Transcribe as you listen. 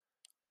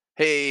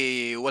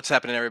Hey, what's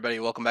happening, everybody?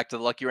 Welcome back to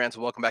the Lucky Rants.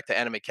 Welcome back to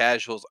Anime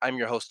Casuals. I'm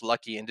your host,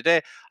 Lucky, and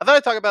today I thought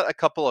I'd talk about a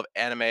couple of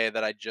anime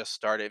that I just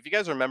started. If you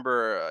guys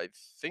remember, I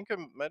think it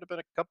might have been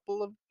a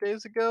couple of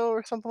days ago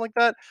or something like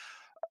that.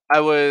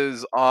 I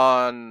was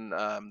on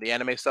the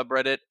anime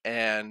subreddit,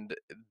 and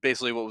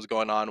basically what was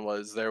going on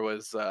was there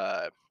was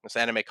this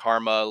anime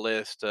karma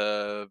list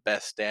of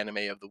best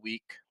anime of the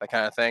week, that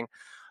kind of thing,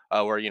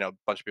 where a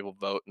bunch of people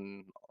vote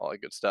and all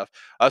that good stuff.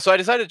 So I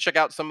decided to check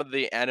out some of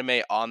the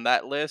anime on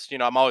that list.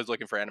 I'm always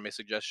looking for anime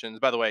suggestions.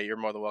 By the way, you're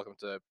more than welcome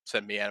to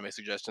send me anime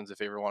suggestions if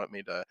you ever want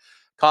me to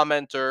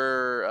comment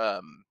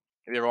or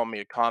if you ever want me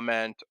to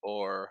comment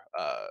or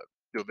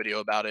do a video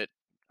about it.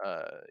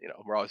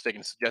 We're always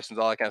taking suggestions,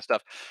 all that kind of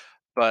stuff.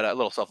 But a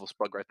little selfless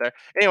plug right there.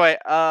 Anyway,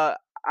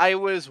 I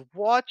was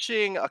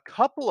watching a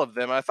couple of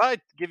them. I thought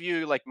I'd give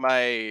you like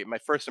my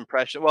first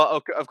impression.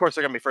 Well, of course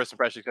they're gonna be first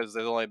impressions because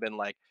there's only been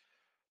like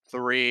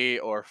three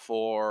or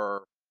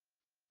four.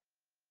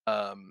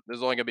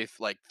 There's only gonna be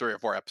like three or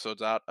four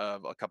episodes out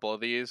of a couple of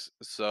these,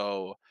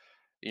 so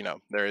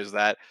there is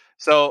that.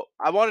 So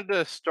I wanted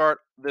to start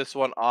this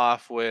one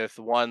off with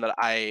one that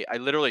I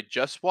literally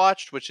just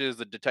watched, which is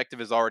The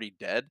Detective Is Already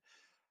Dead.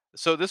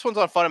 So this one's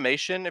on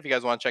Funimation. If you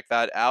guys want to check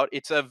that out,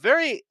 it's a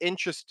very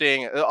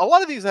interesting. A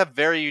lot of these have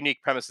very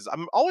unique premises.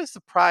 I'm always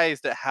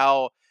surprised at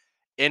how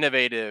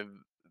innovative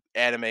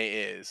anime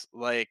is.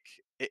 Like,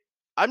 it,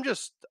 I'm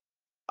just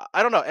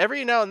I don't know.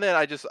 Every now and then,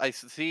 I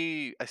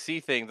see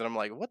things, and I'm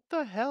like, what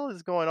the hell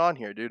is going on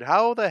here, dude?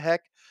 How the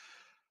heck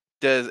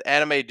does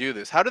anime do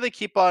this? How do they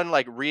keep on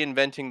like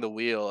reinventing the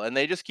wheel? And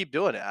they just keep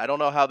doing it. I don't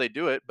know how they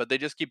do it, but they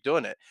just keep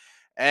doing it.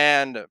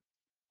 And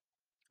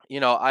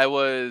I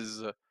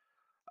was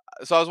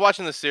so I was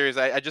watching the series.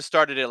 I just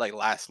started it like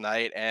last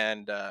night,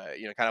 and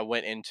kind of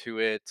went into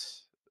it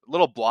a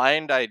little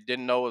blind. I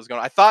didn't know what was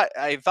going. I thought,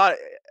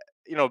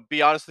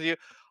 be honest with you,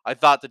 I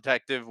thought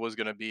detective was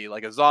gonna be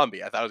like a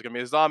zombie. I thought it was gonna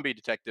be a zombie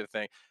detective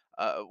thing.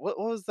 What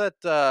was that?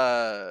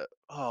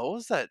 What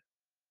was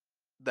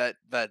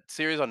that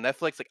series on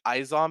Netflix, like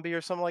iZombie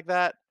or something like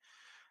that?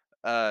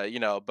 But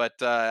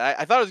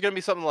I thought it was gonna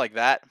be something like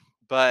that.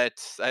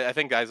 But I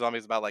think iZombie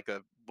is about like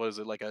a what is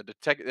it like a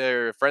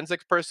detective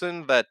forensics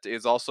person that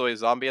is also a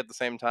zombie at the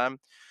same time.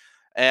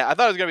 And I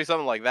thought it was gonna be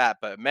something like that,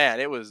 but man,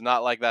 it was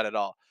not like that at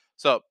all.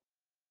 So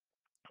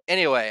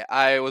anyway,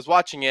 I was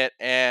watching it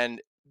and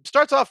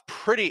starts off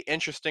pretty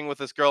interesting with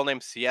this girl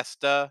named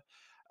Siesta.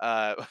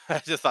 I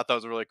just thought that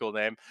was a really cool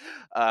name.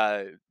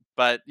 Uh,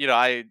 but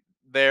I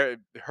there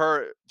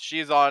her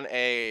she's on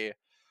a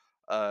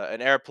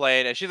an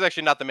airplane, and she's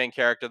actually not the main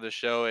character of the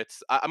show.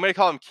 I'm gonna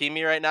call him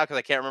Kimi right now because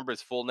I can't remember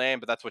his full name,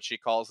 but that's what she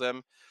calls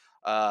him.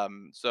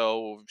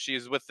 So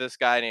she's with this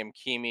guy named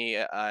Kimi,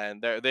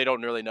 and they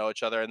don't really know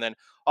each other. And then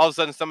all of a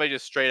sudden, somebody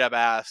just straight up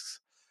asks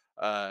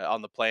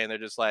on the plane. They're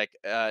just like,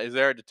 "Is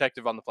there a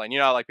detective on the plane?"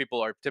 Like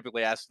people are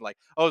typically asking, like,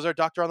 "Oh, is there a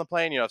doctor on the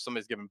plane?" If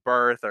somebody's giving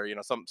birth or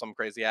some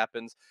crazy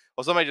happens.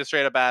 Well, somebody just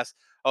straight up asks,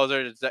 "Oh,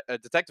 is there a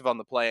detective on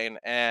the plane?"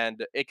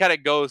 And it kind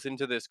of goes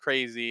into this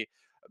crazy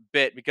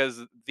bit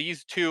because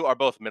these two are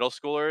both middle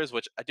schoolers,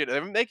 which dude,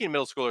 they're making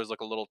middle schoolers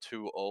look a little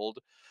too old.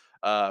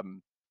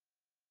 Um,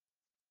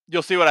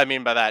 you'll see what I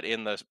mean by that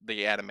in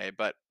the anime,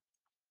 but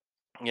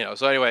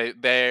so anyway,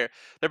 they're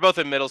both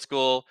in middle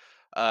school.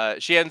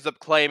 She ends up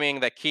claiming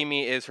that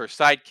Kimi is her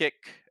sidekick,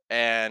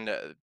 and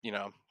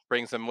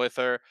brings him with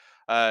her.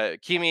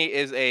 Kimi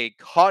is a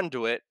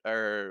conduit,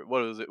 or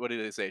what is it? What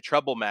did they say?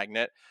 Trouble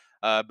magnet.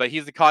 But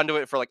he's the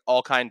conduit for like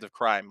all kinds of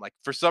crime. Like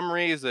for some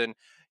reason,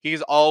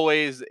 he's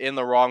always in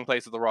the wrong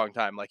place at the wrong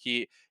time. Like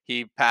he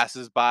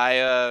passes by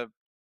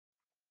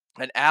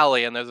an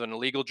alley and there's an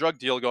illegal drug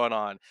deal going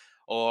on,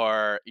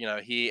 or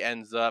he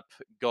ends up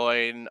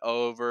going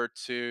over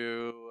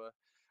to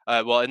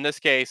well, in this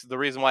case, the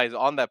reason why he's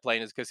on that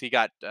plane is because he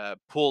got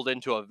pulled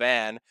into a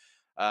van.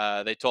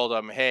 They told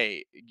him,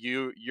 hey,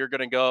 you're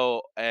gonna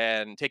go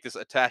and take this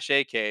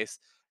attache case,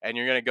 and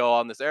you're gonna go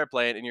on this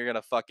airplane, and you're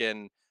gonna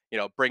fucking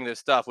bring this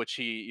stuff, which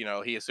he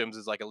assumes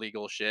is like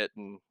illegal shit,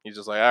 and he's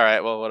just like, all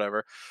right, well,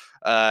 whatever.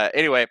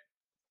 Anyway,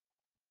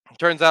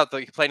 turns out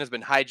the plane has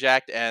been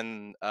hijacked,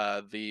 and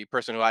the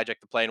person who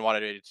hijacked the plane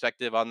wanted a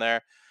detective on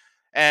there,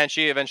 and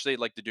she eventually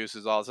like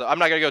deduces all. So I'm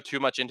not gonna go too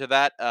much into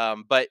that,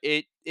 but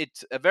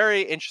it's a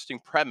very interesting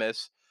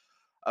premise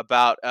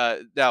about.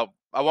 Now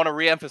I want to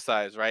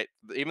reemphasize, right?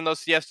 Even though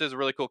Siesta is a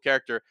really cool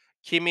character,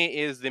 Kimi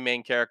is the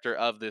main character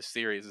of this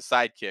series, the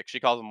sidekick. She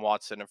calls him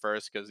Watson at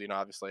first because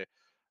obviously,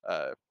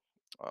 uh,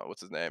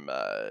 what's his name,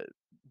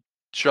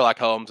 Sherlock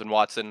Holmes and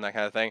Watson, that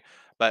kind of thing,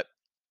 but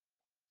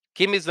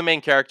Kimi's the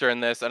main character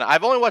in this, and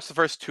I've only watched the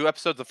first two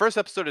episodes. The first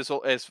episode is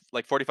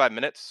like 45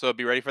 minutes, so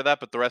be ready for that.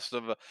 But the rest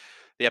of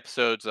the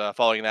episodes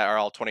following that are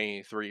all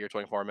 23 or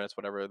 24 minutes,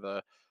 whatever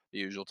the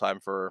usual time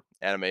for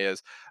anime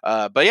is.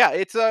 But yeah,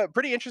 it's a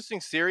pretty interesting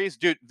series,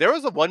 dude. There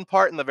was a one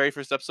part in the very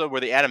first episode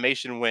where the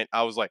animation went.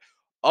 I was like,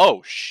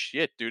 "Oh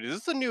shit, dude! Is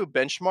this a new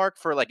benchmark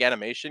for like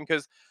animation?"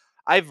 Because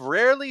I've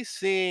rarely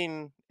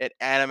seen an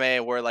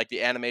anime where like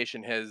the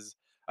animation has,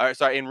 or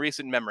sorry, in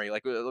recent memory,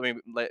 like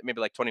maybe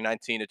like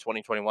 2019 to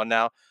 2021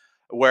 now,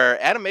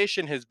 where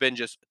animation has been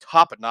just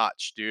top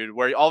notch, dude.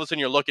 Where all of a sudden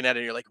you're looking at it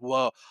and you're like,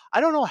 whoa,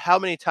 I don't know how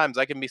many times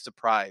I can be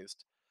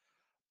surprised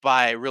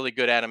by really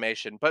good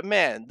animation, but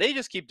man, they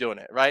just keep doing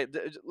it, right?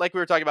 Like we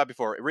were talking about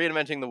before,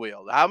 reinventing the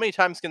wheel. How many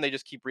times can they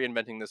just keep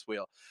reinventing this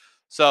wheel?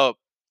 So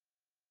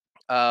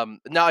now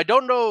I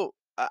don't know.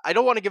 I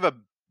don't want to give a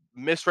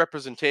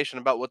misrepresentation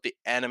about what the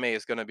anime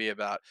is going to be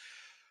about,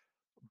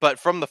 but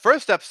from the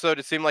first episode,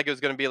 it seemed like it was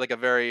going to be like a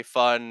very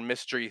fun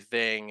mystery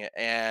thing,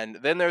 and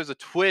then there's a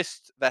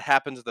twist that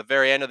happens at the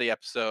very end of the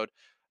episode.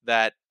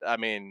 That I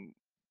mean,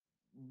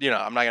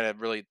 I'm not going to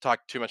really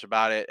talk too much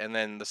about it, and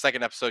then the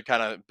second episode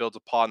kind of builds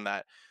upon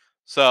that.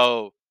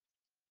 So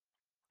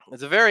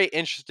it's a very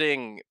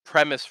interesting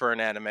premise for an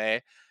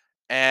anime,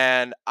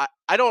 and I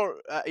don't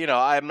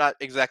I'm not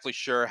exactly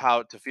sure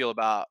how to feel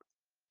about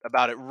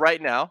it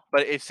right now,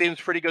 but it seems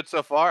pretty good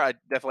so far. I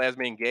definitely has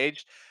me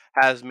engaged,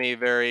 has me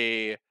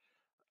very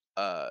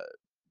uh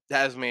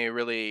has me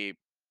really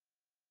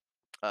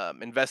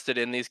invested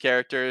in these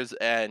characters,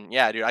 and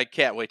yeah, dude, I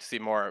can't wait to see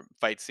more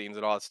fight scenes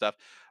and all that stuff.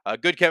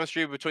 Good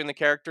chemistry between the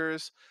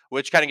characters,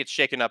 which kind of gets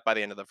shaken up by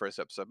the end of the first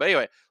episode. But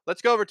anyway,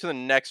 let's go over to the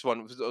next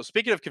one. So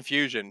speaking of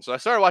confusion, so I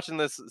started watching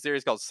this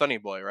series called Sunny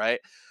Boy, right?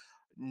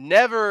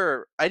 I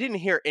didn't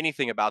hear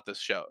anything about this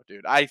show,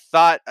 dude. I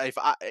thought if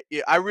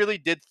I really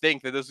did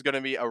think that this was going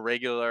to be a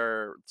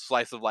regular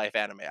slice of life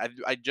anime.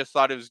 I just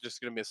thought it was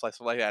just going to be a slice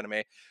of life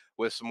anime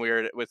with some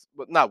weird with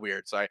well, not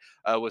weird, sorry,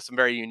 with some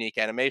very unique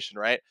animation,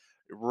 right?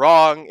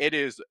 Wrong. It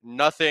is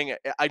nothing.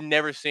 I've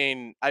never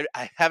seen.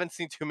 I haven't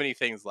seen too many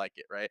things like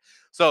it, right?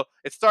 So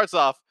it starts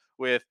off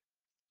with,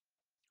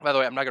 by the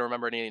way, I'm not gonna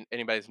remember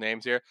anybody's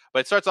names here,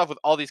 but it starts off with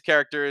all these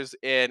characters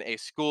in a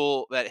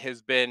school that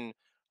has been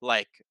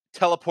like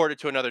teleported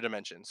to another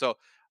dimension. So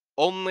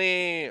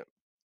only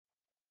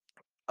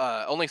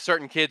only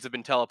certain kids have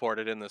been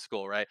teleported in the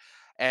school, right?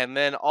 And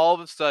then all of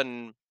a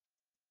sudden,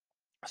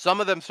 some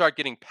of them start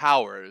getting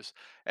powers,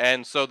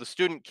 and so the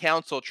student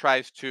council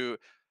tries to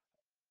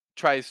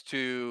tries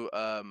to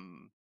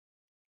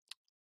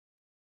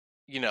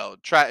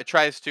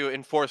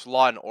enforce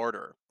law and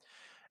order.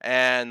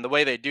 And the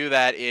way they do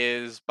that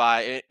is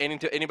by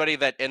anybody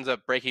that ends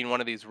up breaking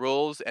one of these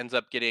rules ends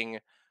up getting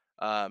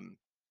um,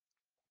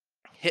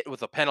 hit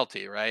with a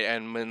penalty, right?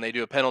 And when they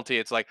do a penalty,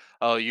 it's like,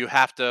 oh, you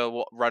have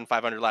to run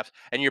 500 laps,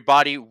 and your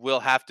body will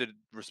have to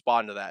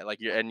respond to that. Like,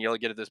 and you'll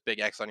get this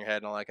big X on your head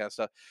and all that kind of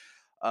stuff.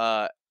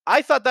 Uh,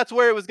 I thought that's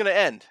where it was going to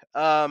end.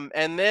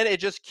 And then it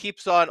just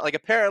keeps on. Like,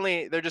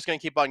 apparently, they're just going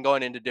to keep on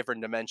going into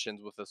different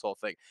dimensions with this whole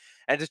thing,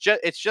 and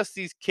it's just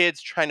these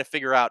kids trying to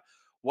figure out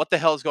what the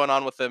hell is going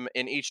on with them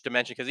in each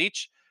dimension because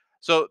each.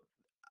 So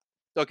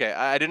okay,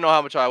 I didn't know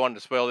how much I wanted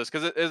to spoil this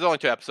because there's only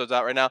 2 episodes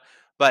out right now,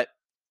 but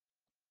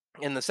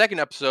in the second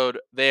episode,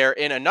 they're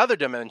in another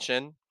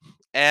dimension,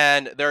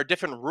 and there are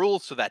different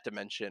rules to that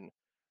dimension.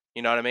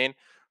 You know what I mean?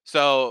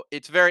 So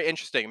it's very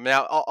interesting.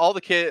 Now, all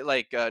the kid,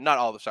 like not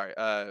all the, sorry,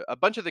 a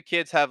bunch of the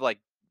kids have like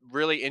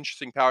really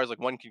interesting powers. Like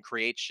one can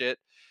create shit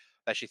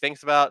that she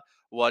thinks about.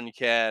 One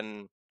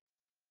can,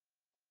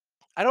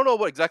 I don't know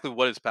what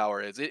his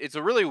power is. It's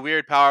a really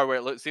weird power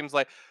where seems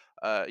like,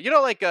 like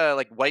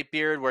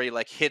Whitebeard, where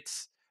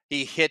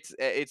he hits.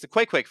 It's a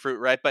quake fruit,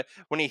 right? But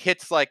when he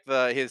hits like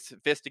the his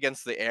fist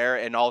against the air,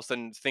 and all of a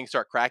sudden things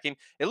start cracking,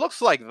 it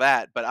looks like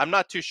that. But I'm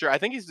not too sure. I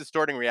think he's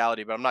distorting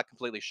reality, but I'm not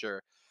completely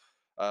sure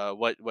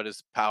what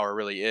his power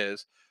really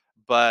is.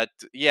 But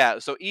yeah,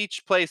 so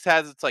each place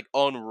has its like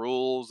own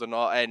rules and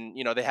all, and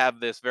they have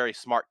this very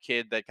smart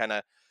kid that kind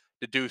of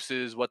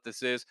deduces what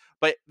this is.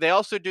 But they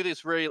also do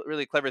this really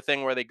really clever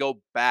thing where they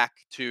go back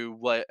to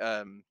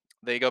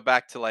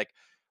like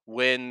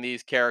when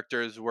these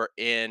characters were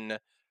in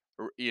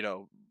you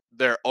know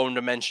their own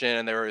dimension,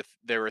 and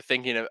they were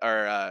thinking of,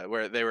 or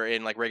where they were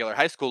in like regular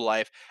high school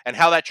life, and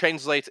how that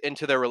translates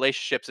into their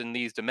relationships in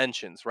these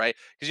dimensions, right?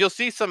 Because you'll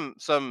see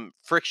some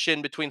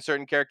friction between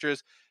certain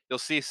characters. You'll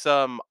see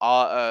some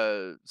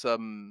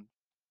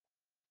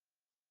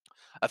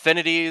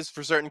affinities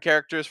for certain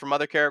characters from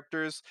other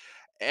characters,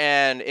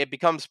 and it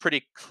becomes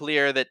pretty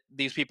clear that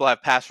these people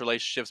have past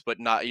relationships, but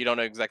not you don't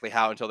know exactly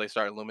how until they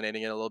start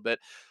illuminating it a little bit.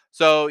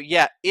 So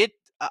yeah,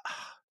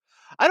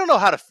 I don't know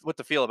what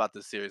to feel about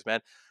this series, man.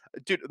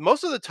 Dude,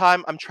 most of the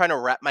time I'm trying to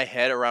wrap my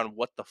head around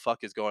what the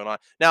fuck is going on.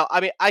 Now, I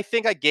mean, I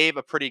think I gave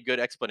a pretty good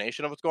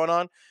explanation of what's going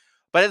on,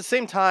 but at the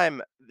same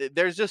time,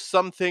 there's just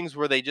some things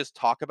where they just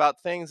talk about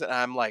things, and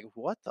I'm like,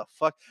 what the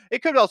fuck?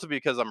 It could also be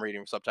because I'm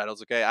reading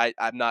subtitles. Okay,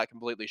 I'm not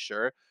completely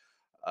sure,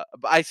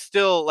 but I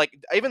still like,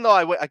 even though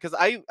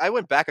I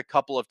went back a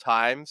couple of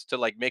times to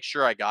like make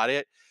sure I got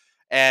it,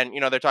 and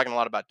they're talking a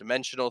lot about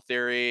dimensional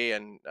theory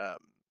and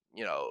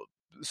you know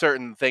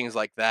certain things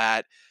like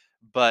that,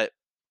 but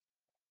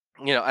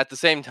at the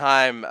same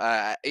time,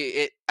 I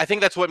think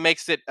that's what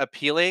makes it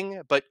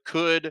appealing, but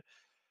could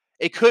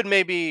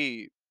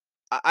maybe.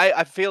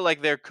 I feel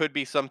like there could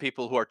be some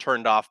people who are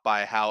turned off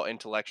by how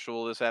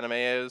intellectual this anime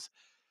is.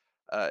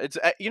 I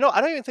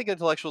don't even think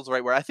intellectual is the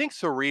right word. I think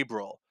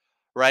cerebral,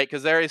 right?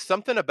 Because there is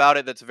something about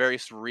it that's very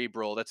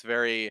cerebral. That's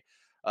very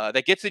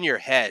that gets in your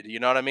head. You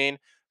know what I mean?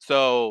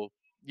 So.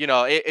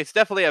 it's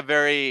definitely a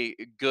very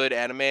good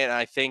anime, and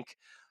I think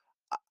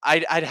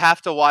I'd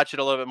have to watch it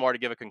a little bit more to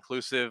give a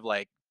conclusive,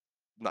 like,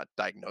 not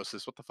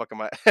diagnosis. What the fuck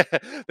am I?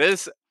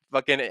 This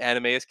fucking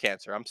anime is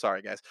cancer. I'm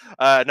sorry, guys.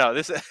 No,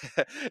 this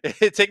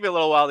it took me a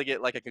little while to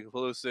get like a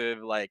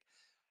conclusive, like,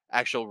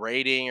 actual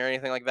rating or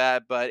anything like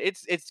that, but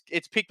it's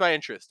piqued my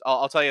interest.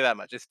 I'll tell you that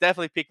much. It's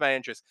definitely piqued my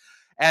interest,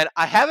 and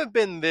I haven't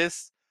been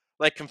this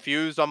like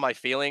confused on my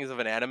feelings of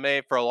an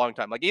anime for a long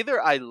time. Like, either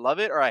I love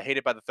it or I hate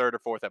it by the third or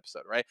fourth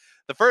episode. Right,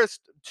 the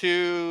first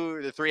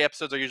two, the three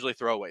episodes are usually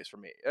throwaways for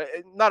me.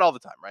 Not all the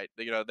time, right?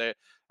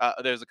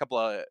 There's a couple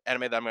of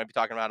anime that I'm going to be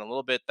talking about in a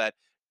little bit that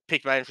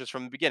piqued my interest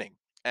from the beginning,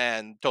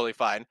 and totally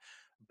fine.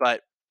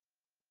 But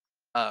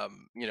I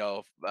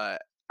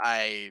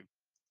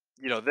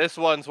this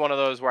one's one of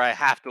those where I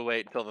have to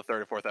wait until the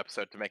third or fourth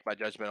episode to make my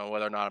judgment on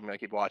whether or not I'm going to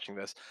keep watching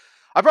this.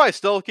 I probably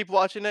still keep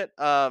watching it.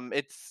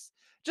 It's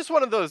just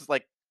one of those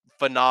like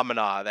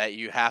phenomena that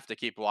you have to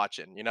keep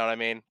watching. You know what I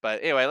mean?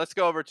 But anyway, let's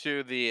go over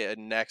to the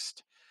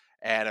next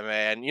anime,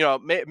 and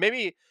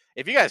maybe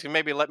if you guys can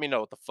maybe let me know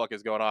what the fuck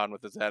is going on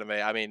with this anime.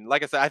 I mean,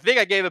 like I said, I think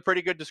I gave a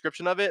pretty good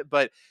description of it,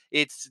 but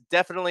it's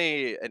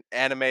definitely an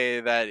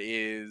anime that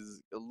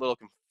is a little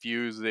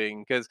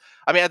confusing because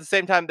I mean, at the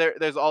same time,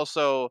 there's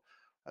also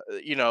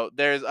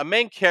there's a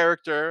main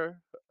character,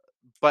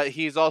 but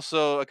he's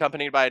also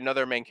accompanied by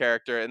another main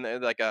character and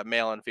like a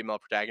male and female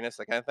protagonist,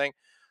 that kind of thing.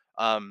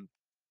 Um,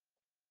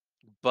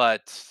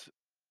 but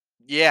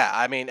yeah,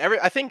 I mean,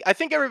 I think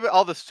every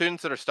all the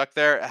students that are stuck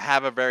there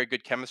have a very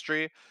good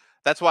chemistry.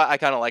 That's what I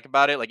kind of like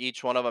about it. Like,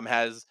 each one of them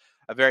has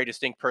a very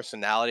distinct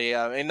personality.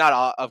 I mean, not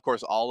all, of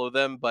course, all of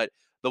them, but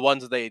the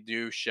ones that they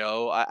do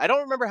show. I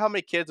don't remember how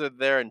many kids are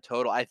there in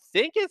total. I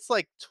think it's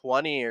like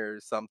 20 or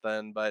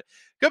something, but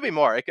could be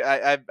more.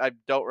 I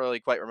don't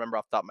really quite remember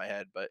off the top of my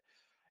head. But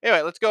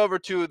anyway, let's go over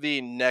to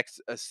the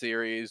next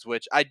series,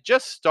 which I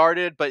just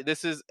started. But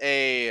this is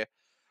a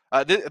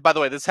by the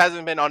way, this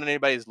hasn't been on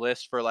anybody's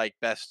list for like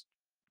best.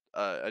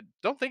 I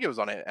don't think it was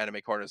on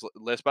Anime Corner's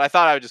list, but I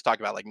thought I would just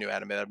talk about like new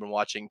anime that I've been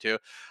watching too.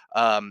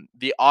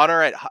 The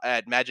Honor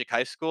at Magic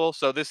High School.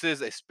 So this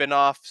is a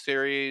spin-off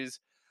series.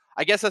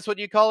 I guess that's what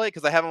you call it,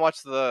 because I haven't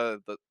watched the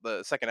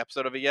second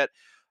episode of it yet.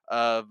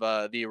 Of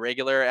the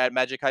regular at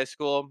Magic High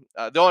School.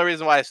 The only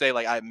reason why I say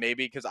like I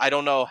maybe because I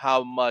don't know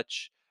how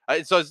much.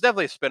 So it's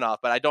definitely a spin-off,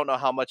 but I don't know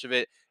how much of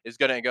it is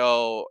going to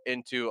go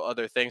into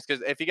other things.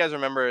 Because if you guys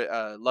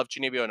remember Love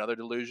Chinibyo and Other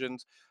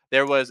Delusions,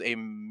 there was a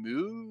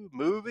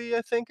movie,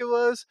 I think it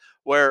was,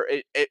 where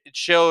it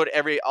showed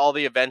all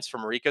the events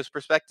from Rika's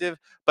perspective,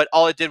 but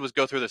all it did was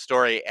go through the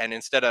story, and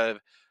instead of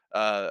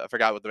I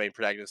forgot what the main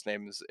protagonist's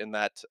name is in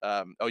that.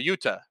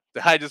 Yuta.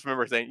 I just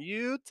remember saying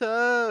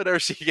Yuta whenever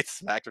she gets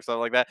smacked or something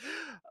like that.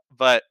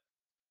 But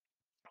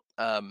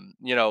when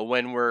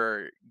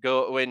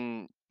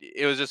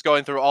it was just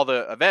going through all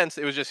the events,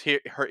 it was just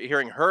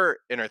hearing her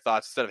inner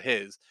thoughts instead of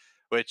his,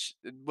 which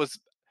was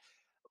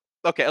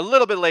okay, a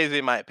little bit lazy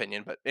in my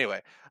opinion, but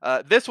anyway,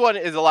 this one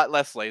is a lot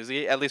less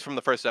lazy, at least from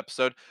the first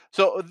episode.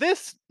 So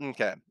this,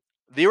 okay,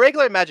 the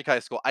regular Magic High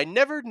School, I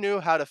never knew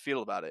how to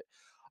feel about it.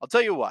 I'll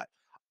tell you what.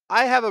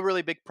 I have a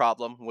really big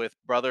problem with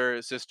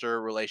brother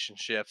sister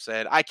relationships,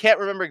 and I can't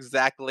remember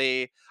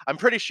exactly. I'm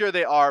pretty sure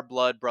they are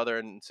blood brother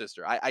and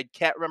sister. I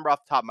can't remember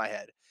off the top of my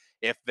head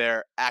if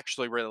they're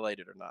actually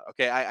related or not.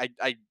 Okay, I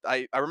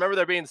remember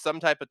there being some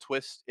type of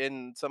twist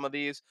in some of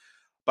these,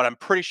 but I'm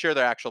pretty sure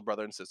they're actual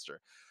brother and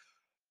sister.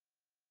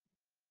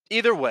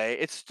 Either way,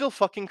 it's still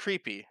fucking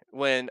creepy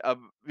when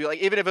like,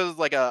 even if it was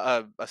like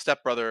a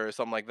stepbrother or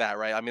something like that,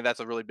 right? I mean, that's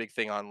a really big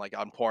thing on like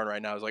on porn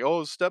right now. It's like,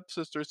 oh,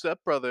 stepsister,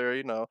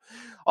 stepbrother,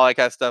 all that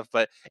kind of stuff.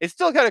 But it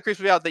still kind of creeps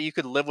me out that you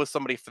could live with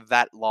somebody for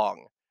that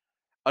long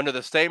under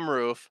the same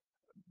roof,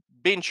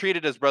 being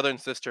treated as brother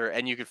and sister,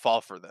 and you could fall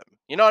for them.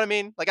 You know what I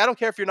mean? Like, I don't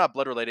care if you're not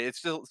blood related. It's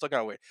still kind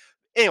of weird.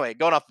 Anyway,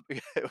 going off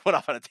went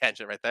off on a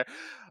tangent right there.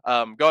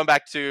 Going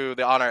back to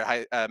the Honor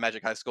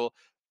Magic High School.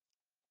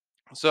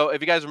 So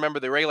if you guys remember,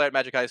 the regular at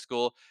Magic High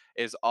School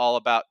is all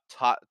about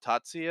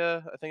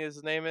Tatsuya, I think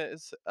his name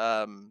is.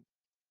 Oh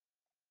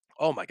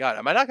my god,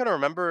 am I not gonna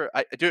remember?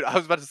 Dude, I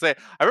was about to say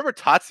I remember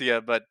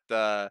Tatsuya, but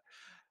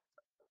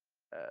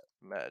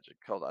Magic.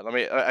 Hold on, let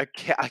me. I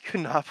can't. I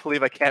could not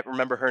believe I can't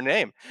remember her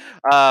name.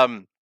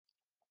 Um,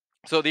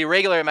 so the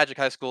regular at Magic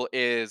High School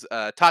is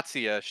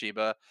Tatsuya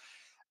Shiba,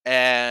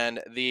 and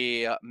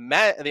the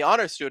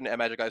honor student at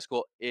Magic High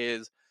School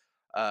is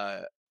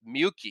uh,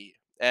 Miyuki,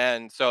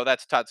 and so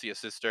that's Tatsuya's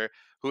sister,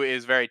 who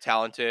is very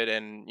talented.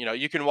 And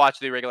you can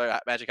watch the regular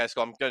Magic High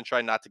School. I'm going to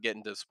try not to get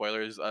into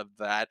spoilers of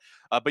that,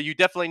 but you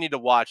definitely need to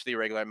watch the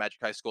regular Magic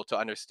High School to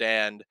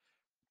understand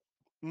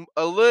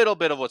a little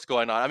bit of what's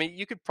going on. I mean,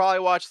 you could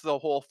probably watch the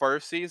whole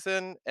first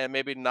season and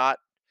maybe not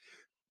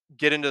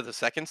get into the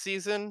second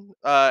season,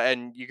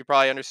 and you could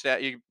probably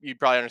understand. You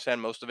probably understand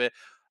most of it.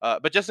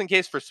 But just in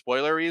case for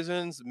spoiler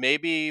reasons,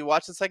 maybe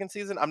watch the second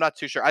season. I'm not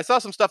too sure. I saw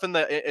some stuff in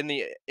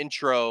the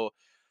intro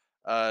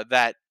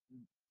that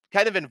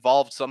kind of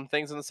involved some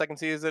things in the second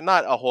season,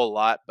 not a whole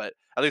lot, but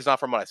at least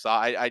not from what I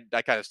saw. I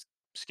kind of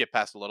skipped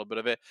past a little bit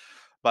of it.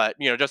 But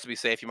just to be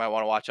safe, you might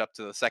want to watch up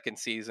to the second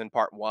season,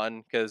 part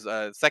one, because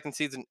second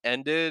season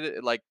ended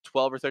at, like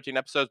 12 or 13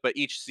 episodes, but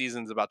each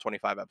season's about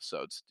 25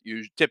 episodes,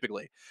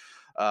 typically.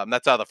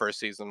 That's how the first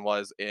season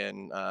was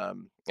in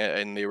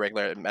the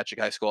regular Magic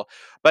High School.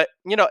 But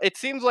it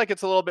seems like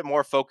it's a little bit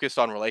more focused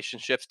on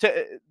relationships.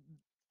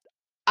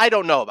 I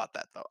don't know about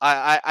that though.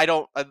 I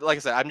don't like I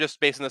said. I'm just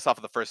basing this off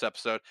of the first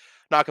episode.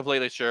 Not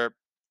completely sure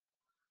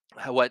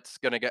what's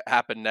gonna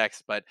happen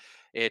next, but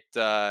it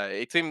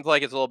seems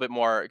like it's a little bit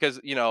more because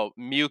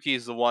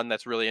Miyuki's the one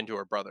that's really into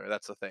her brother.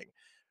 That's the thing,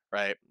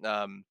 right?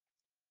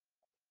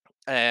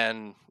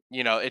 And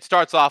it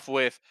starts off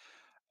with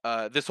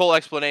this whole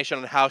explanation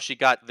on how she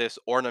got this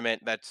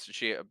ornament that's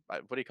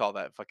what do you call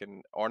that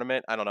fucking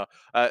ornament? I don't know.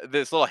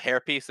 This little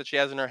hairpiece that she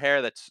has in her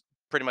hair that's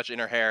pretty much in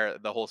her hair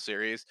the whole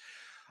series,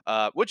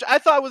 which I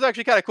thought was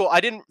actually kind of cool.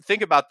 I didn't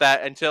think about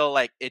that until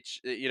like it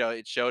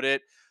showed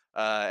it.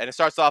 And it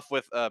starts off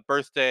with a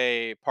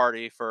birthday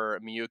party for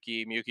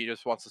Miyuki. Miyuki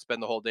just wants to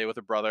spend the whole day with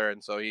her brother,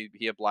 and so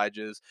he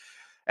obliges,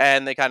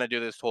 and they kind of do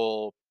this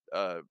whole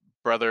uh,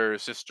 brother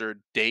sister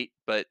date,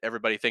 but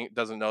everybody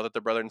doesn't know that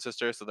they're brother and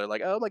sister, so they're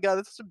like, "Oh my god,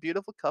 this is a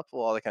beautiful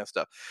couple," all that kind of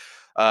stuff.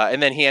 And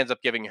then he ends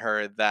up giving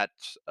her that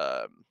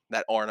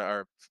orna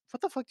or what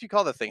the fuck do you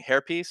call that thing?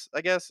 Hairpiece,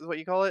 I guess is what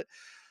you call it.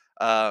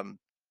 Um,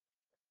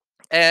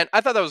 and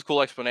I thought that was a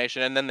cool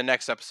explanation. And then the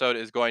next episode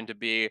is going to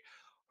be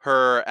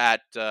her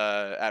at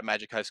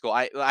Magic High School.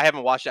 I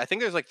haven't watched it. I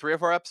think there's like 3 or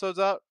 4 episodes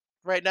out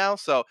right now.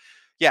 So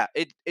yeah,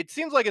 it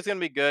seems like it's gonna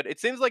be good. It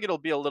seems like it'll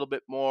be a little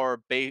bit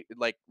more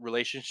like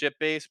relationship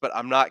based, but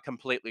I'm not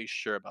completely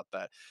sure about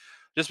that.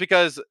 Just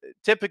because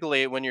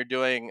typically when you're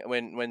doing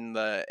when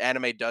the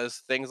anime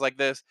does things like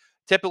this,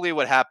 typically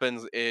what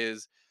happens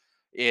is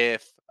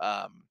if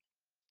um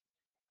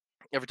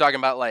if we're talking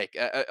about like,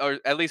 or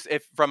at least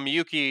if from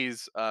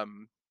Miyuki's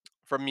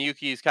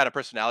kind of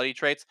personality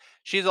traits,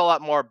 she's a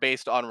lot more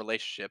based on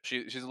relationship.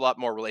 She's a lot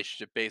more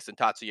relationship based than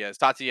Tatsuya is.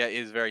 Tatsuya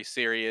is very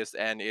serious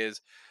and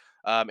is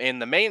in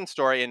the main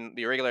story in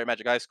the regular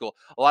Magic High School,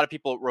 a lot of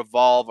people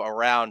revolve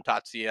around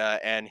Tatsuya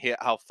and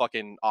how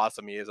fucking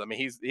awesome he is. I mean,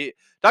 he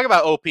talk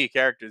about OP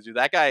characters, dude.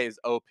 That guy is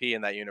OP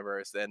in that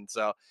universe, and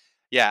so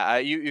yeah,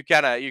 you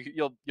kind of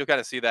you'll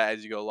kind of see that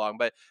as you go along.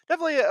 But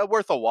definitely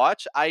worth a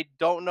watch. I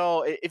don't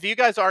know if you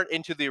guys aren't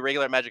into the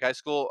regular Magic High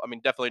School. I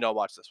mean, definitely don't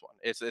watch this one.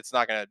 It's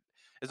not gonna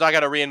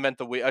reinvent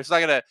the wheel.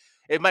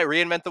 It might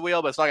reinvent the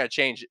wheel, but it's not gonna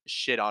change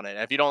shit on it. And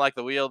if you don't like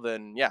the wheel,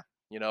 then yeah,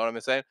 you know what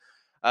I'm saying.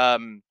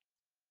 Um,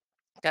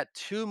 Got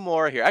 2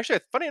 more here. Actually,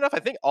 funny enough, I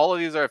think all of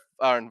these are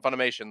in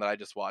Funimation that I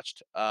just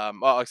watched.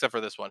 Well, except for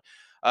this one.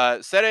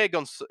 Sere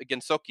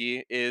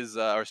Gensoki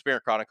or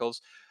Spirit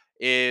Chronicles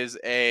is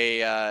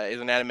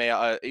an anime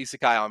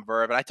isekai on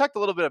Verve, and I talked a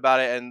little bit about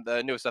it, and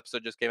the newest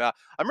episode just came out.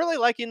 I'm really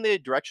liking the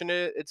direction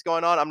it's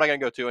going on. I'm not gonna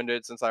go too into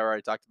it since I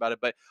already talked about it,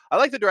 but I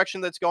like the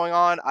direction that's going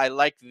on. I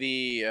like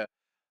a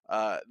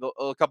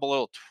couple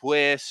little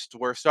twists.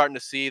 We're starting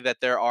to see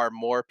that there are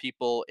more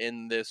people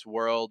in this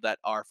world that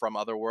are from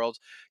other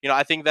worlds.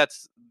 I think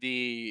that's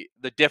the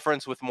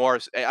difference with more.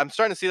 I'm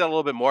starting to see that a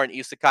little bit more in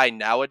isekai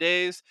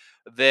nowadays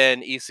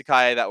than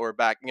isekai that were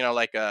back.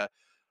 Like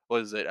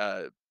what is it?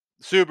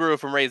 Subaru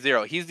from Ray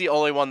Zero. He's the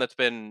only one that's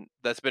been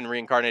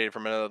reincarnated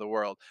from another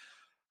world.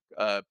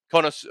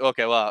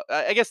 Okay, well,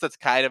 I guess that's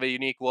kind of a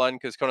unique one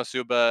because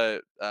Konosuba,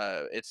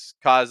 it's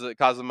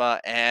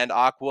Kazuma and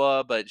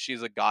Aqua, but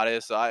she's a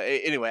goddess. So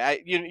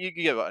anyway, you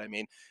get what I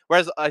mean.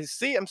 Whereas I'm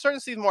starting to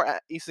see more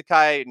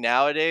isekai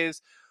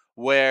nowadays,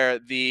 where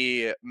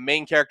the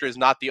main character is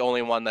not the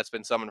only one that's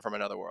been summoned from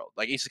another world.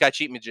 Like Isekai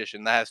Cheat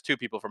Magician, that has 2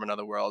 people from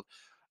another world.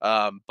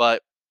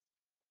 But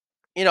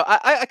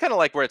I kind of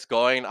like where it's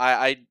going.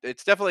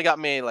 It's definitely got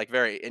me like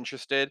very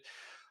interested.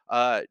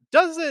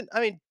 Doesn't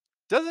I mean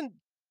doesn't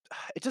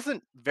it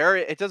doesn't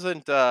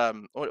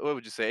what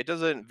would you say? It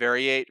doesn't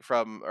variate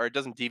from or it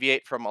doesn't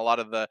deviate from a lot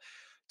of the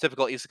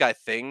typical isekai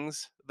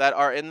things that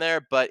are in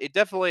there, but it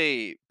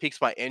definitely piques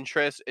my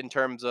interest in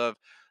terms of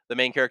the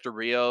main character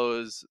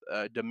Rio's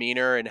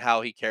demeanor and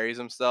how he carries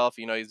himself.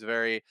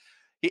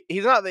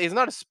 He's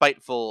not as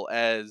spiteful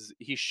as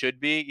he should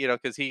be,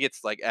 because he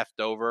gets like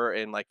effed over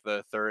in like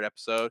the third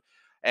episode.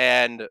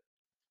 And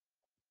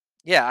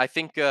yeah, I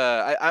think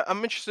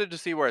I'm interested to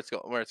see where it's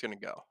going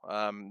to go.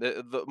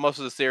 Most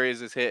of the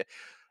series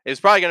is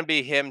probably going to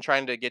be him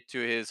trying to get to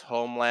his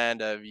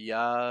homeland of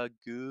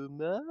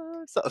Yaguma,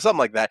 something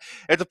like that.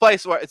 It's a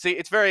place where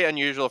it's very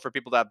unusual for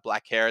people to have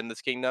black hair in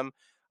this kingdom.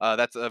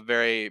 That's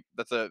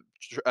a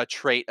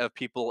trait of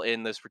people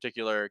in this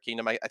particular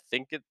kingdom. I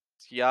think it's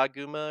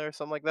Yaguma or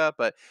something like that.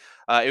 But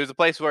it was a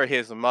place where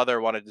his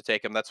mother wanted to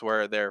take him. That's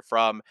where they're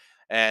from,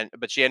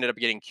 but she ended up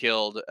getting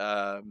killed.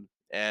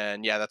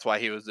 And yeah, that's why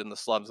he was in the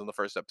slums in the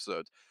first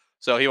episode.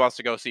 So he wants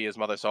to go see his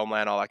mother's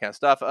homeland, all that kind of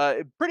stuff.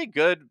 Pretty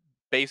good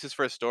basis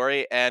for a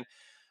story, and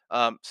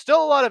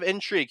still a lot of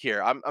intrigue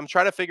here. I'm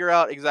trying to figure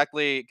out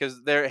exactly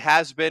because there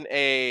has been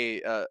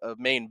a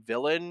main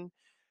villain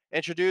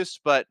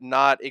introduced, but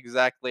not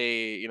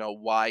exactly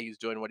why he's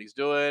doing what he's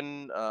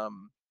doing.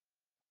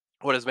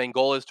 What his main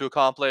goal is to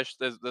accomplish.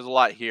 There's a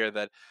lot here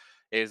that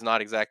is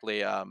not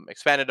exactly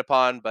expanded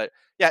upon. But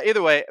yeah,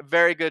 either way,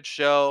 very good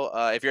show.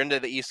 If you're into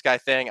the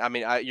isekai thing, I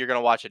mean, you're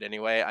gonna watch it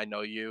anyway. I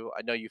know you.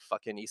 I know you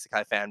fucking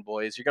isekai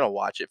fanboys. You're gonna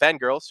watch it.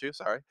 Fangirls too.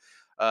 Sorry,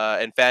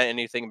 and fan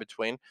anything in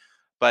between.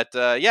 But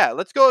yeah,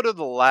 let's go to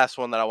the last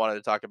one that I wanted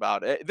to talk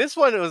about. This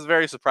one was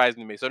very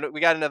surprising to me. So we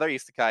got another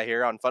isekai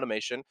here on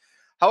Funimation.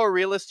 How a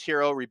realist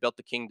hero rebuilt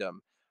the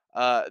kingdom.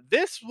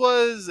 This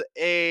was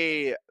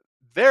a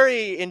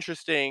very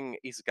interesting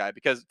isekai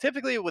because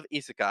typically with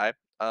isekai,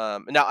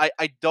 now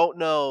I don't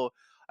know.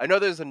 I know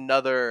there's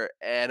another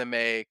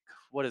anime.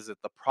 What is it?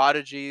 The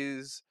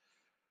Prodigies.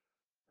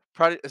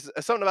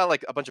 Something about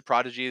like a bunch of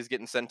prodigies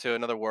getting sent to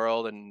another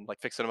world and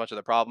like fixing a bunch of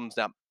their problems.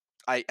 Now,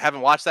 I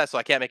haven't watched that, so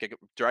I can't make a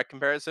direct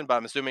comparison, but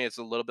I'm assuming it's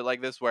a little bit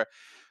like this, where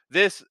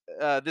this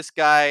this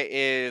guy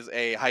is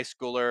a high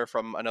schooler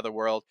from another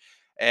world,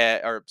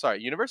 or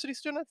sorry, university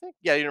student, I think.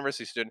 Yeah,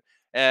 university student,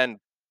 and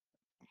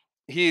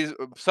he's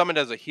summoned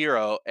as a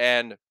hero.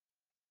 And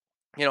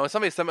when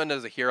somebody's summoned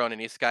as a hero in an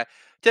isekai,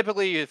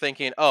 typically you're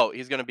thinking, oh,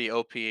 he's gonna be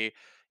OP,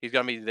 he's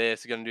gonna be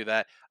this, he's gonna do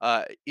that.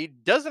 He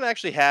doesn't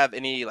actually have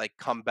any like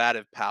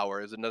combative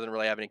powers, and doesn't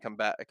really have any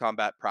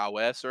combat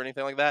prowess or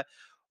anything like that.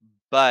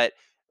 But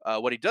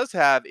what he does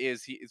have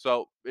is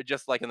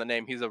just like in the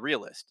name, he's a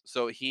realist.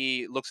 So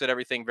he looks at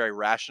everything very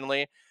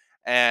rationally,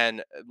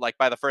 and like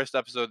by the first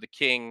episode, the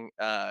king,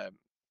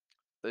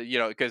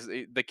 because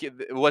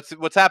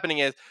what's happening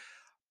is,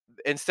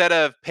 instead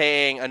of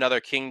paying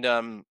another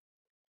kingdom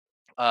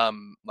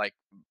like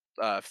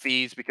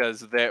fees,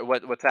 because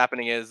what's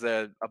happening is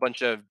a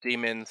bunch of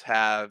demons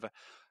have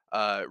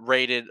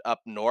raided up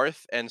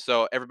north, and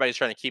so everybody's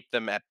trying to keep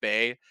them at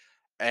bay.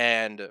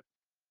 And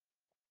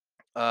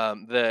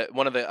the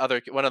one of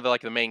the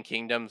like the main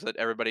kingdoms that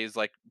everybody's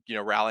like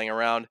rallying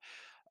around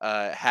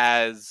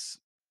has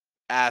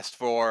asked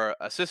for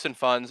assistance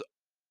funds,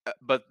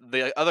 but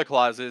the other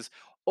clauses,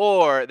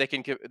 or they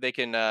can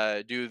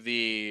do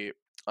the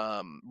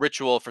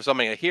ritual for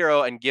summoning a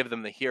hero and give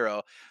them the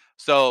hero.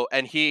 So,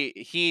 and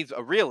he's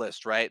a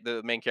realist, right?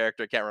 The main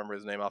character, I can't remember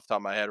his name off the top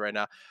of my head right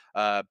now,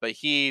 but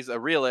he's a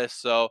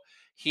realist. So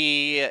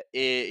he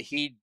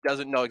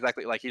doesn't know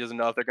exactly, like he doesn't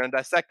know if they're going to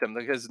dissect him,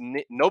 because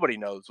nobody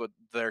knows what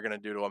they're going to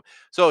do to him.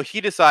 So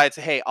he decides,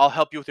 hey, I'll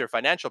help you with your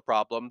financial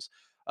problems.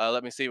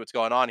 Let me see what's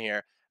going on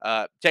here.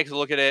 Takes a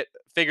look at it,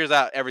 figures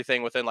out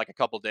everything within like a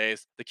couple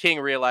days. The king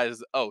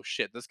realizes, oh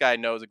shit, this guy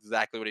knows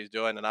exactly what he's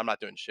doing, and I'm not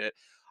doing shit.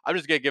 I'm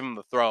just gonna give him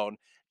the throne.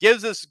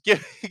 Gives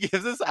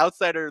this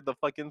outsider the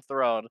fucking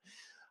throne.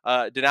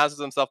 Denounces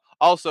himself.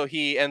 Also,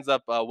 he ends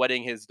up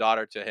wedding his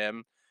daughter to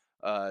him,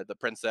 the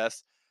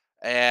princess.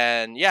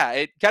 And yeah,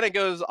 it kind of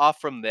goes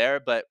off from there.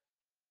 But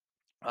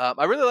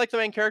I really like the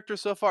main character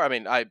so far. I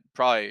mean, I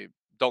probably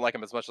don't like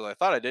him as much as I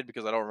thought I did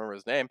because I don't remember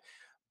his name.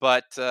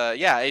 But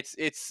yeah,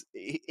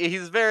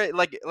 he's very,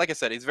 like I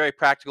said, he's very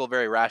practical,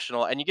 very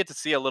rational, and you get to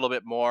see a little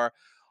bit more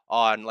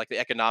on like the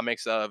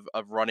economics of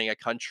running a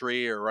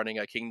country or running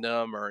a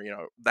kingdom, or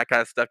that kind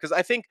of stuff. Because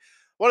I think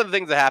one of the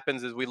things that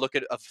happens is we look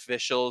at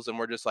officials and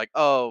we're just like,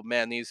 oh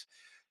man, these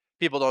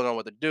people don't know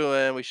what they're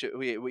doing.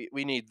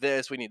 We need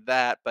this, we need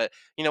that. But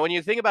when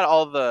you think about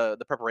all the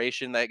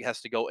preparation that has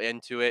to go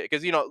into it,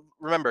 because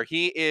remember,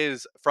 he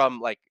is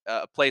from like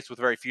a place with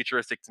very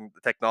futuristic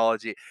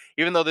technology.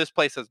 Even though this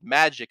place has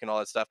magic and all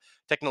that stuff,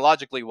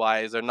 technologically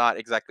wise, they're not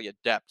exactly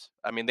adept.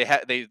 I mean,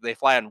 they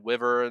fly on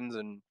wyverns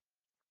and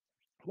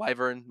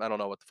wyvern. I don't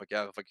know what the fuck,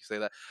 yeah, the fuck you say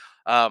that.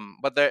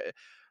 But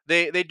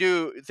they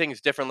do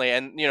things differently,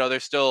 and they're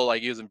still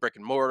like using brick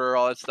and mortar,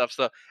 all that stuff.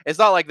 So it's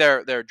not like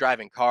they're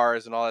driving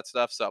cars and all that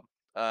stuff. So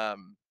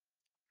um,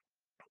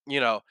 you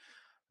know,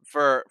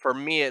 for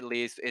me at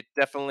least, it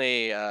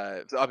definitely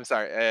I'm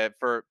sorry,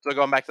 for so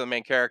going back to the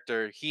main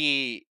character,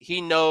 he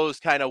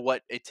knows kind of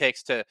what it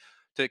takes to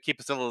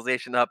keep a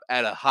civilization up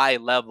at a high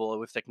level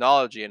with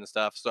technology and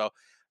stuff. So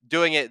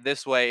doing it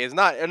this way is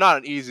not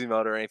an easy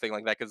mode or anything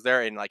like that, because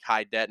they're in like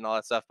high debt and all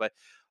that stuff. But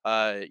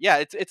yeah,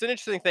 it's an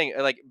interesting thing,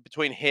 like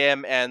between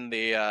him and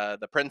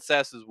the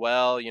princess as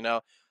well.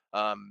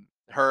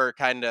 Her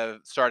kind of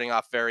starting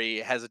off very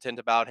hesitant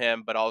about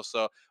him, but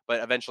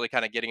eventually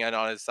kind of getting in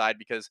on his side,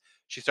 because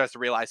she starts to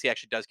realize he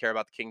actually does care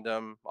about the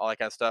kingdom, all that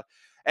kind of stuff.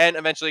 And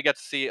eventually get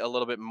to see a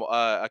little bit more,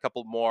 a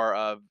couple more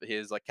of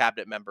his like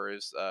cabinet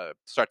members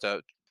start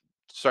to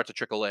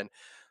trickle in.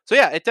 So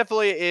yeah, it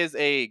definitely is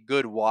a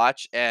good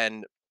watch.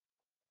 And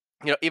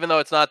even though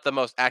it's not the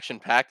most action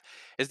packed,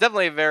 it's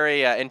definitely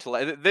very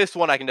This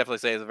one I can definitely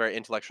say is a very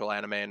intellectual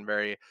anime, and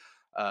very,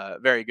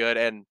 very good.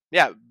 And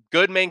yeah,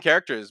 good main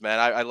characters, man.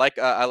 I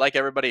like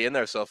everybody in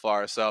there so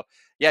far. So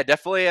yeah,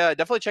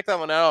 definitely check that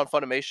one out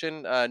on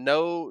Funimation.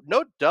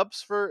 No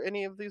dubs for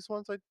any of these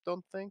ones. I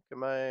don't think.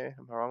 Am I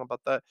wrong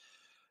about that?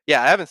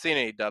 Yeah, I haven't seen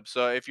any dubs.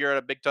 So if you're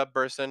a big dub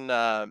person,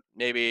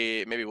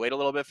 maybe wait a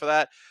little bit for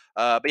that.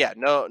 But yeah,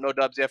 no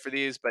dubs yet for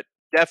these, but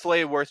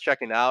definitely worth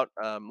checking out.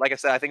 Like I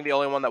said, I think the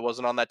only one that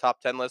wasn't on that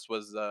top 10 list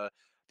was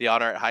the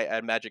Honor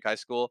at Magic High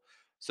School.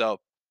 So,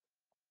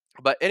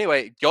 but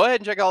anyway, go ahead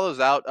and check all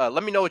those out.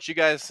 Let me know what you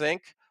guys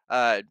think.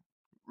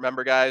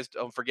 remember, guys,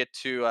 don't forget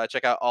to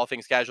check out All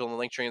Things Casual in the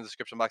link tree in the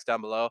description box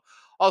down below.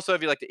 Also,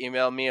 if you'd like to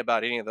email me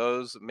about any of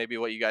those, maybe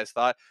what you guys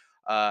thought,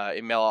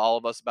 email all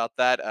of us about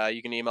that.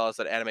 You can email us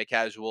at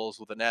animecasuals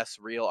with an S,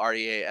 real,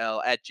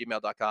 REAL, at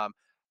gmail.com.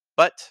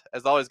 But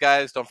as always,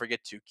 guys, don't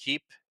forget to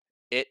keep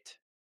it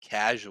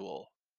casual.